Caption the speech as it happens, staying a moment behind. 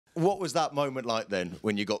What was that moment like then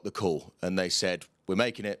when you got the call and they said, we're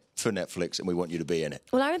making it for Netflix and we want you to be in it?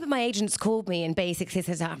 Well, I remember my agents called me and basically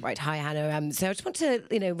said, right, hi, Hannah. So I just want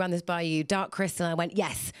to, run this by you. Dark Crystal. And I went,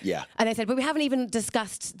 yes. Yeah. And they said, but we haven't even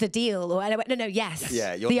discussed the deal. And I went, no, yes.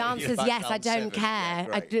 Yeah, the answer's yes. I don't 7. care.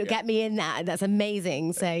 Yeah, great, Get me in that. That's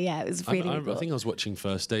amazing. So yeah, it was really I think I was watching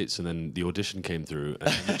First Dates and then the audition came through and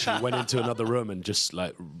I literally went into another room and just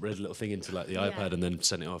like read a little thing into like the iPad and then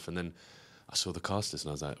sent it off, and then I saw the cast list and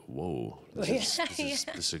I was like, whoa, this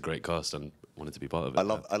is a great cast and wanted to be part of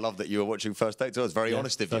it. I love that you were watching First Dates. I was very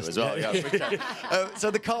honest of you as well.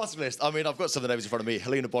 So the cast list, I mean, I've got some of the names in front of me.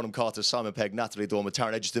 Helena Bonham Carter, Simon Pegg, Natalie,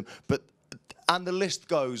 Taron Egerton, and the list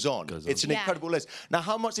goes on. It's an incredible list. Now,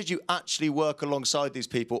 how much did you actually work alongside these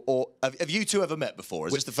people, or have you two ever met before?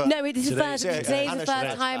 Is this the first? No, today's the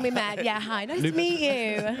first time we met. Yeah, hi, nice to meet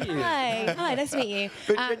you. Hi, nice to meet you.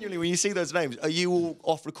 But genuinely, when you see those names, are you all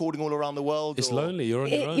off recording all around the world? It's lonely. You're on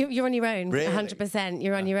your own. You're on your own, really? 100%.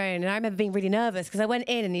 You're on your own. And I remember being really nervous because I went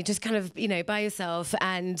in and you just kind of, by yourself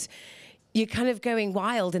and you're kind of going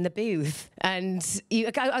wild in the booth. And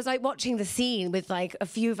I was like watching the scene with like a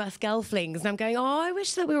few of us girlflings and I'm going, oh, I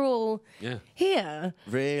wish that we were all here.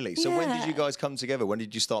 Really? So when did you guys come together? When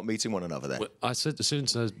did you start meeting one another then? Well, I said, as soon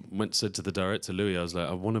as I said to the director, Louis, I was like,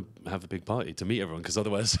 I want to have a big party to meet everyone because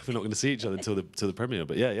otherwise we're not going to see each other until the premiere.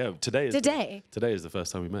 But yeah, today is the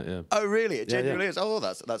first time we met, yeah. Oh, really? It genuinely is? Oh,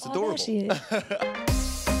 that's adorable. There she is.